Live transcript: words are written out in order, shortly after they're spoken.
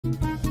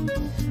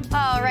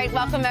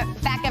right, welcome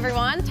back,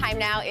 everyone. Time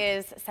now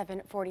is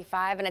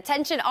 7:45, and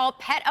attention all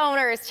pet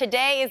owners.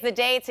 Today is the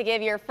day to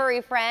give your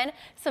furry friend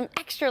some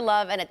extra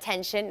love and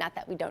attention. Not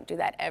that we don't do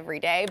that every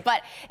day,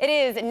 but it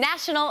is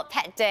National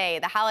Pet Day.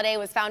 The holiday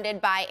was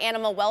founded by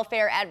animal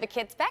welfare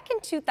advocates back in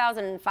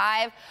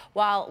 2005.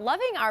 While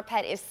loving our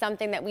pet is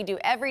something that we do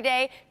every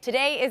day,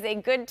 today is a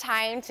good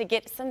time to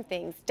get some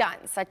things done,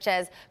 such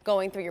as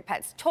going through your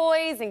pet's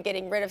toys and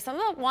getting rid of some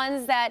of the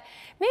ones that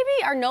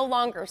maybe are no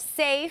longer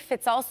safe.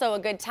 It's also a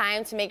good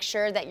time to make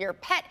sure that your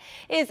pet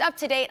is up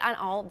to date on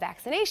all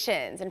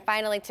vaccinations. And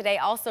finally, today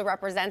also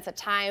represents a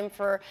time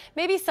for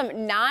maybe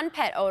some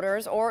non-pet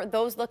owners or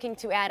those looking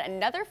to add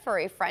another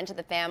furry friend to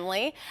the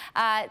family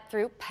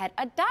through pet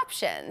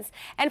adoptions.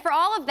 And for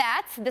all of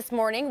that, this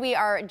morning we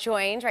are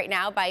joined right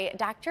now by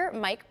Dr.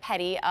 Mike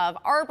Petty of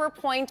Arbor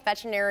Pointe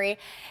Veterinary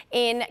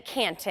in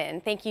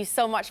Canton. Thank you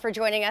so much for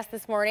joining us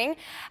this morning.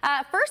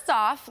 First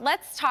off,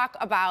 let's talk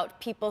about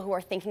people who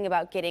are thinking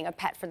about getting a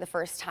pet for the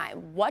first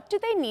time. What do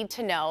they need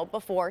to know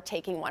before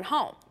taking one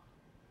home?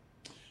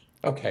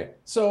 Okay,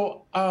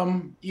 so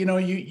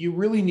you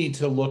really need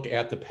to look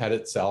at the pet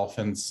itself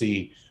and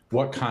see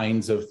what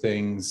kinds of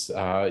things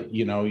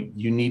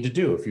you need to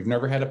do. If you've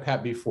never had a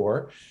pet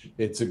before,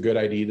 it's a good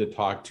idea to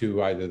talk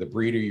to either the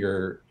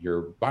breeder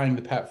you're buying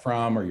the pet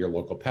from or your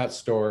local pet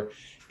store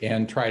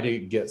and try to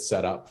get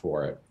set up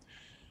for it.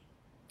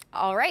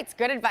 All right, it's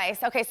good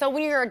advice. Okay, so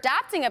when you're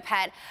adopting a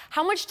pet,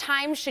 how much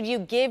time should you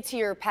give to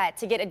your pet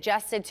to get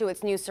adjusted to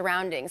its new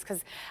surroundings?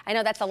 Because I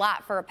know that's a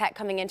lot for a pet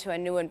coming into a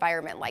new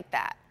environment like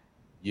that.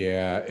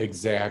 Yeah,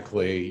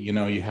 exactly.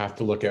 You have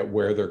to look at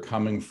where they're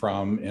coming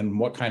from and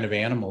what kind of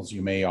animals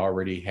you may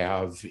already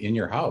have in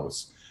your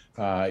house.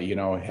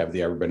 Have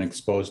they ever been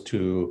exposed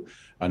to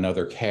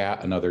another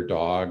cat, another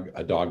dog,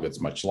 a dog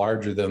that's much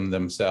larger than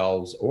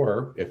themselves,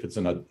 or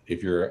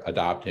if you're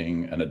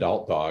adopting an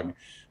adult dog,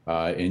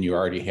 and you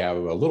already have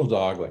a little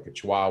dog like a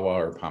Chihuahua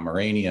or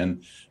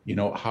Pomeranian,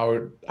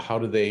 how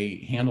do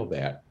they handle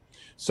that?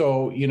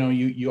 So,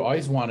 you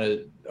always want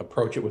to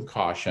approach it with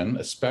caution,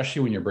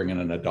 especially when you're bringing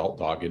an adult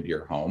dog into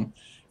your home.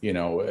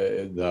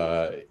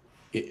 The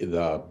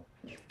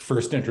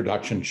first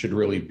introduction should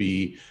really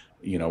be,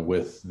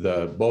 with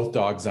both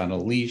dogs on a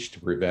leash to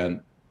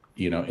prevent,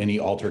 any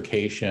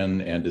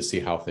altercation and to see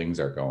how things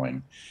are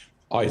going.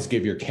 Always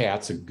give your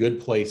cats a good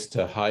place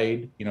to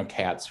hide.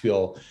 Cats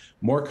feel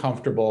more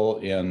comfortable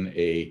in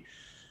a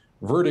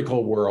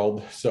vertical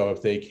world. So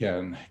if they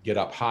can get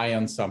up high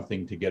on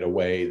something to get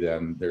away,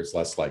 then there's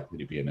less likely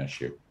to be an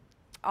issue.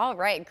 All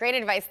right, great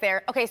advice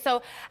there. Okay,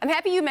 so I'm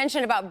happy you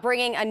mentioned about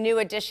bringing a new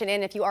addition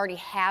in if you already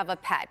have a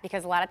pet,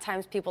 because a lot of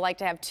times people like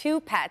to have two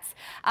pets.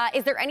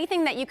 Is there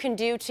anything that you can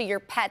do to your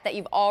pet that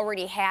you've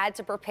already had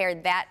to prepare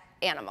that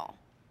animal?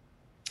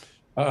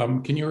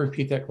 Can you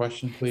repeat that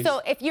question, please?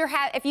 So if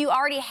you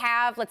already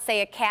have, let's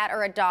say, a cat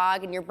or a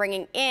dog, and you're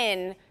bringing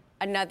in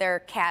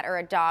another cat or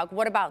a dog,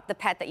 what about the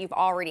pet that you've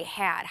already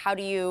had? How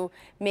do you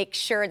make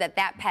sure that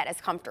that pet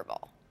is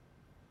comfortable?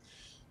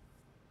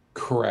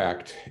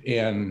 Correct.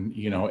 And,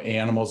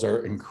 animals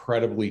are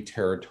incredibly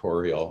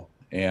territorial.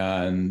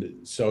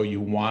 And so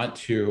you want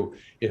to,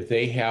 if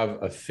they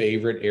have a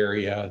favorite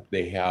area,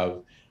 they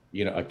have,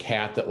 a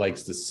cat that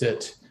likes to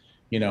sit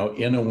in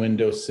a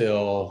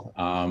windowsill,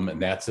 and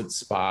that's its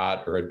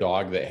spot, or a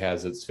dog that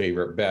has its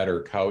favorite bed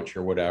or couch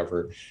or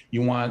whatever,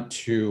 you want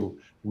to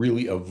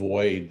really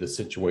avoid the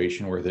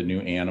situation where the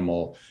new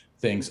animal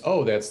thinks,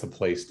 oh, that's the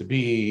place to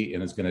be,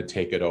 and is going to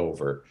take it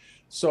over.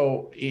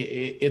 So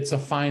it's a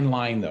fine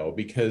line, though,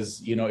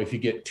 because, if you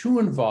get too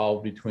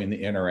involved between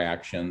the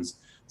interactions,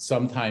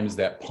 sometimes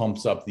that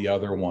pumps up the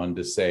other one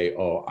to say,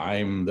 oh,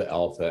 I'm the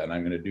alpha and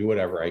I'm going to do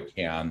whatever I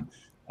can,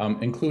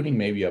 including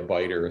maybe a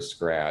bite or a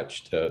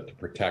scratch to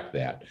protect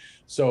that.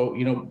 So,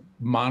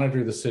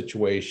 monitor the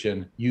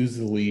situation, use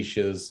the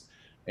leashes,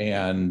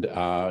 and,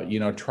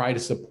 try to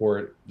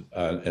support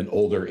an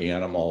older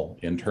animal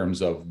in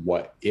terms of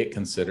what it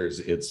considers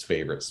its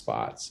favorite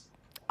spots.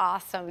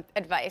 Awesome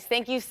advice.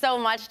 Thank you so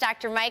much,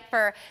 Dr. Mike,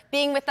 for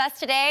being with us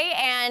today.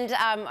 And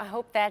I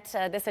hope that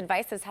this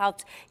advice has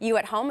helped you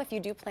at home if you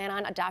do plan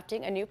on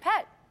adopting a new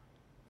pet.